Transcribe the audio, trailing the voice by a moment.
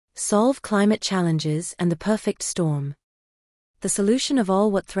Solve climate challenges and the perfect storm. The solution of all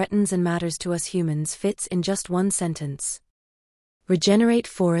what threatens and matters to us humans fits in just one sentence. Regenerate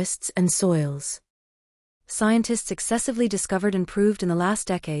forests and soils. Scientists excessively discovered and proved in the last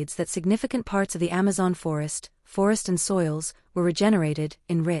decades that significant parts of the Amazon forest and soils, were regenerated,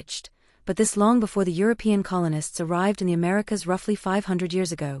 enriched, but this long before the European colonists arrived in the Americas roughly 500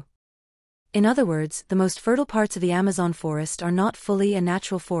 years ago. In other words, the most fertile parts of the Amazon forest are not fully a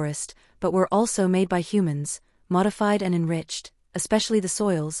natural forest, but were also made by humans, modified and enriched, especially the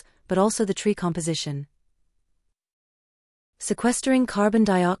soils, but also the tree composition. Sequestering carbon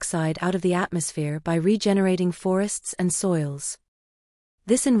dioxide out of the atmosphere by regenerating forests and soils.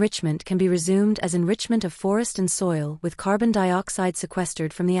 This enrichment can be resumed as enrichment of forest and soil with carbon dioxide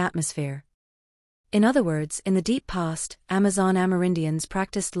sequestered from the atmosphere. In other words, in the deep past, Amazon Amerindians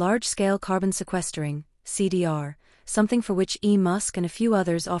practiced large-scale carbon sequestering, CDR, something for which E. Musk and a few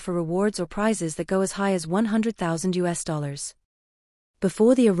others offer rewards or prizes that go as high as $100,000.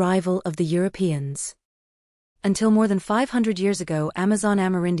 Before the arrival of the Europeans. Until more than 500 years ago, Amazon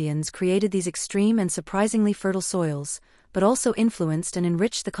Amerindians created these extreme and surprisingly fertile soils, but also influenced and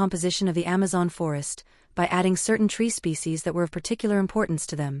enriched the composition of the Amazon forest by adding certain tree species that were of particular importance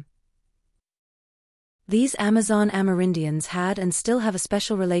to them. These Amazon Amerindians had and still have a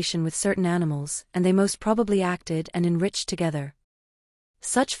special relation with certain animals, and they most probably acted and enriched together.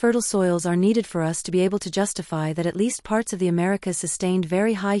 Such fertile soils are needed for us to be able to justify that at least parts of the Americas sustained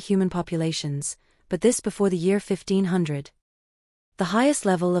very high human populations, but this before the year 1500. The highest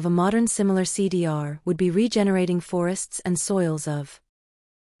level of a modern similar CDR would be regenerating forests and soils of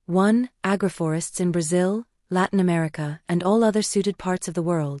 1. Agroforests in Brazil, Latin America, and all other suited parts of the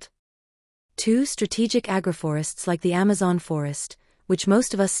world. 2. Strategic agroforests like the Amazon forest, which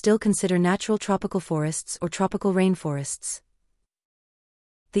most of us still consider natural tropical forests or tropical rainforests.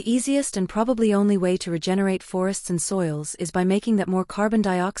 The easiest and probably only way to regenerate forests and soils is by making that more carbon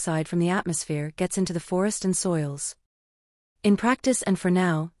dioxide from the atmosphere gets into the forest and soils. In practice and for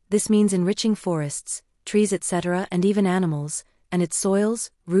now, this means enriching forests, trees etc. and even animals, and its soils,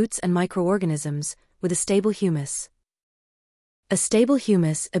 roots and microorganisms, with a stable humus. A stable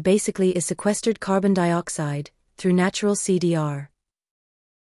humus basically is sequestered carbon dioxide, through natural CDR.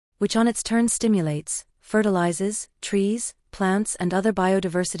 Which on its turn stimulates, fertilizes, trees, plants and other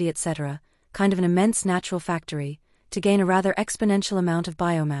biodiversity etc., kind of an immense natural factory, to gain a rather exponential amount of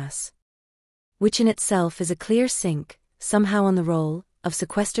biomass. Which in itself is a clear sink, somehow on the roll, of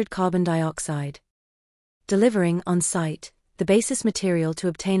sequestered carbon dioxide. Delivering, on site, the basis material to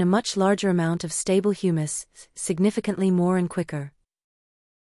obtain a much larger amount of stable humus, significantly more and quicker.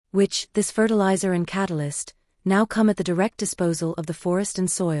 Which, this fertilizer and catalyst, now come at the direct disposal of the forest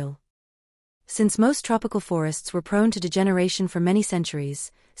and soil. Since most tropical forests were prone to degeneration for many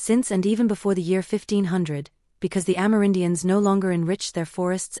centuries, since and even before the year 1500, because the Amerindians no longer enriched their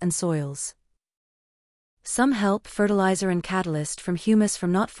forests and soils. Some help, fertilizer and catalyst from humus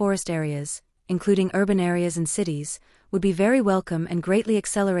from not forest areas, including urban areas and cities, would be very welcome and greatly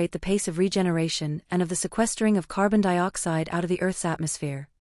accelerate the pace of regeneration and of the sequestering of carbon dioxide out of the Earth's atmosphere.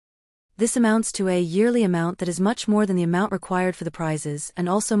 This amounts to a yearly amount that is much more than the amount required for the prizes and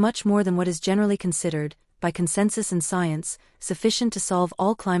also much more than what is generally considered, by consensus and science, sufficient to solve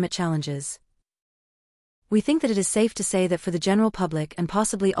all climate challenges. We think that it is safe to say that for the general public and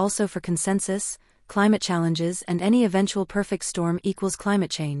possibly also for consensus, climate challenges and any eventual perfect storm equals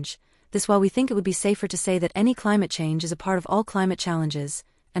climate change, this while we think it would be safer to say that any climate change is a part of all climate challenges,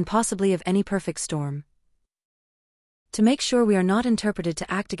 and possibly of any perfect storm. To make sure we are not interpreted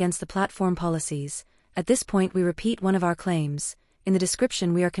to act against the platform policies, at this point we repeat one of our claims. In the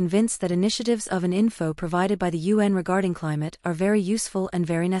description we are convinced that initiatives of and info provided by the UN regarding climate are very useful and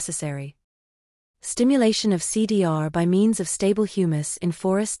very necessary. Stimulation of CDR by means of stable humus in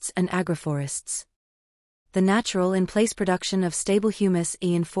forests and agroforests. The natural in-place production of stable humus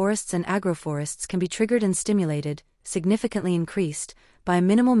in forests and agroforests can be triggered and stimulated, significantly increased, by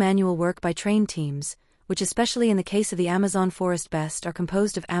minimal manual work by trained teams, which especially in the case of the Amazon forest best are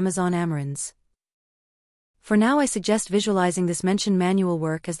composed of Amazon Amerins. For now I suggest visualizing this mentioned manual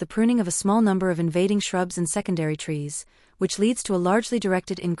work as the pruning of a small number of invading shrubs and secondary trees, which leads to a largely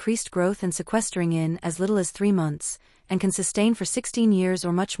directed increased growth and sequestering in as little as 3 months, and can sustain for 16 years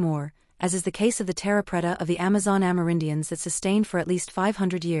or much more, as is the case of the terra preta of the Amazon Amerindians that sustained for at least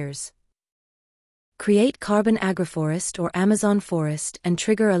 500 years. Create carbon agroforest or Amazon forest and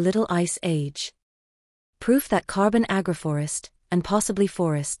trigger a little ice age. Proof that carbon agroforest, and possibly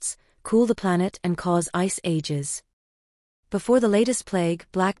forests, cool the planet and cause ice ages. Before the latest plague,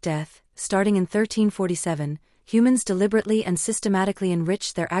 Black Death, starting in 1347, humans deliberately and systematically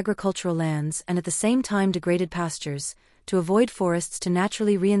enriched their agricultural lands and at the same time degraded pastures, to avoid forests to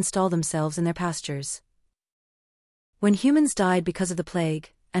naturally reinstall themselves in their pastures. When humans died because of the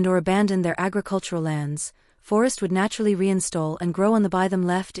plague, and/or abandoned their agricultural lands, forest would naturally reinstall and grow on the by them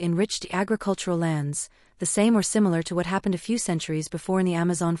left enriched agricultural lands, the same or similar to what happened a few centuries before in the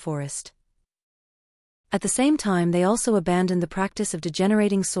Amazon forest. At the same time, they also abandoned the practice of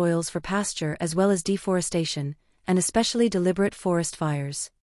degenerating soils for pasture as well as deforestation, and especially deliberate forest fires.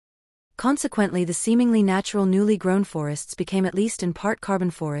 Consequently, the seemingly natural newly grown forests became at least in part carbon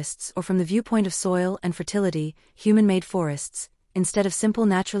forests, or from the viewpoint of soil and fertility, human-made forests, instead of simple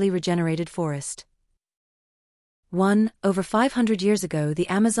naturally regenerated forest. 1. Over 500 years ago, the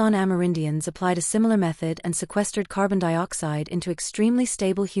Amazon Amerindians applied a similar method and sequestered carbon dioxide into extremely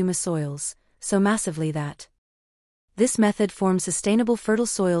stable humus soils, so massively that this method formed sustainable fertile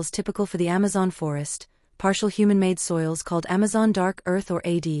soils typical for the Amazon forest, partial human-made soils called Amazon dark earth or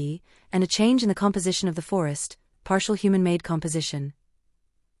ADE, and a change in the composition of the forest, partial human-made composition.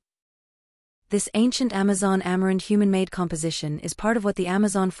 This ancient Amazon Amerindian human-made composition is part of what the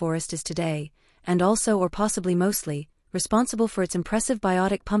Amazon forest is today, and also or possibly mostly, responsible for its impressive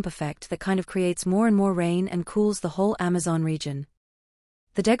biotic pump effect that kind of creates more and more rain and cools the whole Amazon region.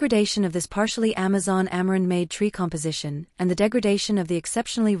 The degradation of this partially Amazon Amerindian-made tree composition and the degradation of the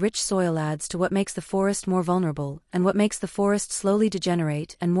exceptionally rich soil adds to what makes the forest more vulnerable and what makes the forest slowly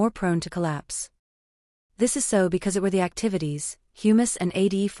degenerate and more prone to collapse. This is so because it were the activities, humus and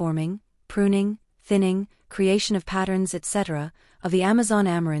ADE forming, pruning, thinning, creation of patterns etc., of the Amazon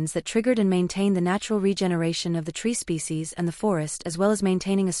Amerindians that triggered and maintained the natural regeneration of the tree species and the forest as well as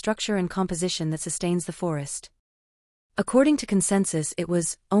maintaining a structure and composition that sustains the forest. According to consensus, it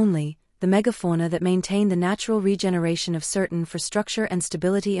was, only, the megafauna that maintained the natural regeneration of certain for structure and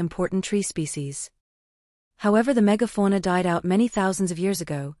stability important tree species. However, the megafauna died out many thousands of years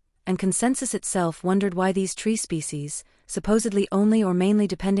ago, and consensus itself wondered why these tree species, supposedly only or mainly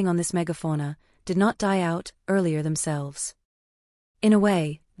depending on this megafauna, did not die out earlier themselves. In a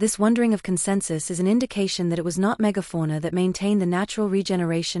way, this wondering of consensus is an indication that it was not megafauna that maintained the natural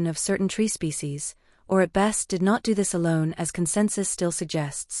regeneration of certain tree species, or at best did not do this alone as consensus still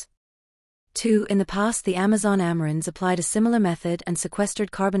suggests. 2. In the past, the Amazon Amerindians applied a similar method and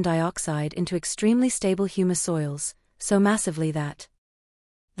sequestered carbon dioxide into extremely stable humus soils, so massively that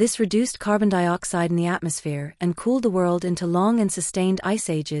this reduced carbon dioxide in the atmosphere and cooled the world into long and sustained ice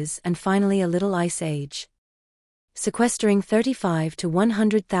ages and finally a little ice age, sequestering 35 to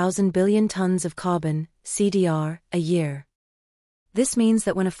 100,000 billion tons of carbon, CDR, a year. This means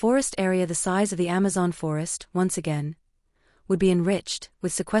that when a forest area the size of the Amazon forest, once again, would be enriched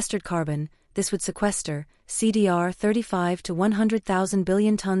with sequestered carbon, this would sequester, CDR 35 to 100,000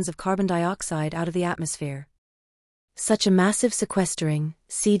 billion tons of carbon dioxide out of the atmosphere. Such a massive sequestering,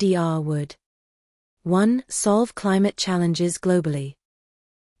 CDR would 1. Solve climate challenges globally.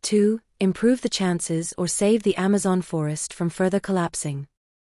 2. Improve the chances or save the Amazon forest from further collapsing.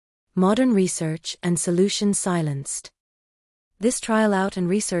 Modern research and solution silenced. This trial out and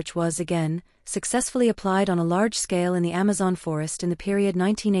research was, again, successfully applied on a large scale in the Amazon forest in the period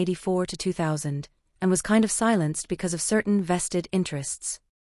 1984 to 2000, and was kind of silenced because of certain vested interests.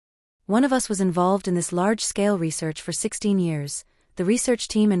 One of us was involved in this large-scale research for 16 years. The research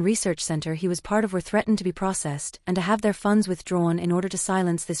team and research center he was part of were threatened to be processed and to have their funds withdrawn in order to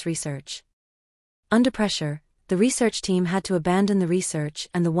silence this research. Under pressure, the research team had to abandon the research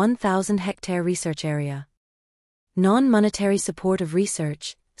and the 1,000-hectare research area. Non-monetary support of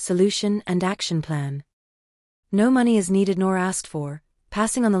research, solution and action plan. No money is needed nor asked for.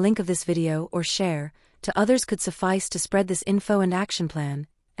 Passing on the link of this video or share to others could suffice to spread this info and action plan,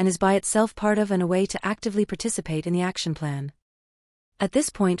 and is by itself part of and a way to actively participate in the action plan. At this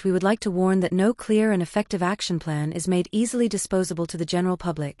point, we would like to warn that no clear and effective action plan is made easily disposable to the general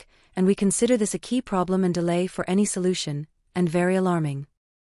public, and we consider this a key problem and delay for any solution, and very alarming.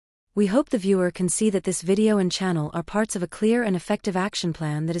 We hope the viewer can see that this video and channel are parts of a clear and effective action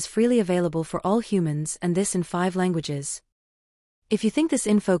plan that is freely available for all humans, and this in 5 languages. If you think this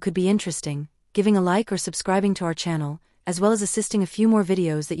info could be interesting, giving a like or subscribing to our channel, as well as assisting a few more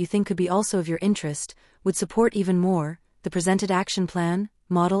videos that you think could be also of your interest, would support even more the presented action plan,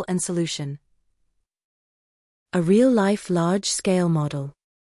 model and solution. A real-life large-scale model.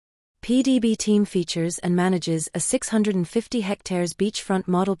 PDB team features and manages a 650 hectares beachfront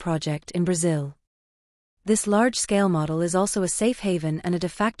model project in Brazil. This large-scale model is also a safe haven and a de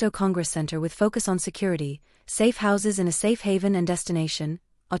facto congress center with focus on security, safe houses in a safe haven and destination,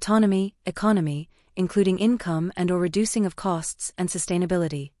 autonomy, economy, including income and/or reducing of costs and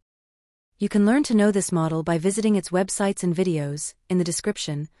sustainability. You can learn to know this model by visiting its websites and videos, in the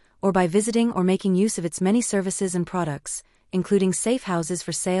description, or by visiting or making use of its many services and products, including safe houses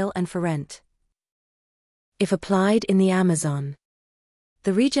for sale and for rent. If applied in the Amazon.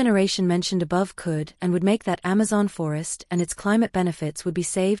 The regeneration mentioned above could and would make that Amazon forest and its climate benefits would be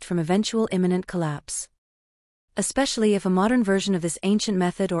saved from eventual imminent collapse. Especially if a modern version of this ancient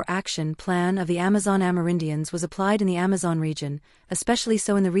method or action plan of the Amazon Amerindians was applied in the Amazon region, especially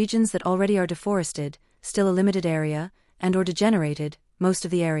so in the regions that already are deforested, still a limited area, and or degenerated, most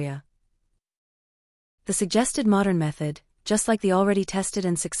of the area. The suggested modern method, just like the already tested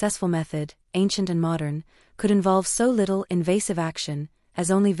and successful method, ancient and modern, could involve so little invasive action, as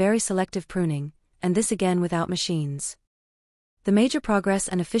only very selective pruning, and this again without machines. The major progress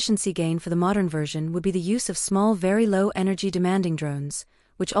and efficiency gain for the modern version would be the use of small, very low energy demanding drones,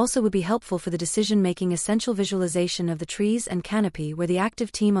 which also would be helpful for the decision-making essential visualization of the trees and canopy where the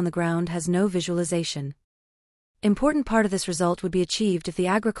active team on the ground has no visualization. Important part of this result would be achieved if the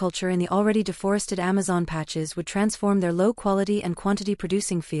agriculture in the already deforested Amazon patches would transform their low quality and quantity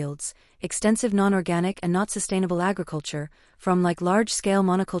producing fields, extensive non-organic and not sustainable agriculture, from like large-scale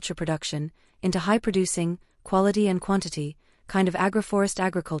monoculture production, into high-producing, quality and quantity, kind of agroforest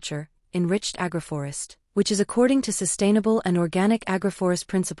agriculture, enriched agroforest, which is according to sustainable and organic agroforest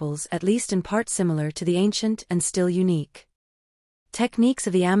principles at least in part similar to the ancient and still unique techniques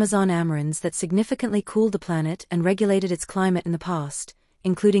of the Amazon Amarins that significantly cooled the planet and regulated its climate in the past,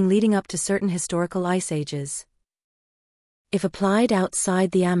 including leading up to certain historical ice ages. If applied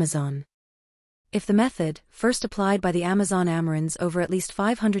outside the Amazon. If the method, first applied by the Amazon Amarins over at least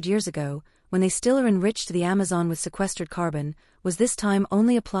 500 years ago, when they still are enriched the Amazon with sequestered carbon, was this time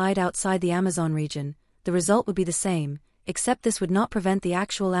only applied outside the Amazon region, the result would be the same, except this would not prevent the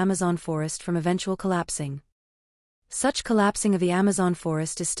actual Amazon forest from eventual collapsing. Such collapsing of the Amazon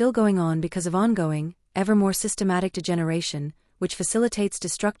forest is still going on because of ongoing, ever more systematic degeneration, which facilitates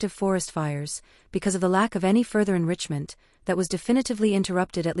destructive forest fires, because of the lack of any further enrichment, that was definitively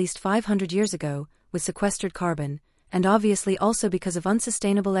interrupted at least 500 years ago, with sequestered carbon, and obviously also because of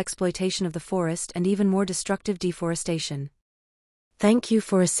unsustainable exploitation of the forest and even more destructive deforestation. Thank you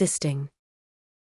for assisting.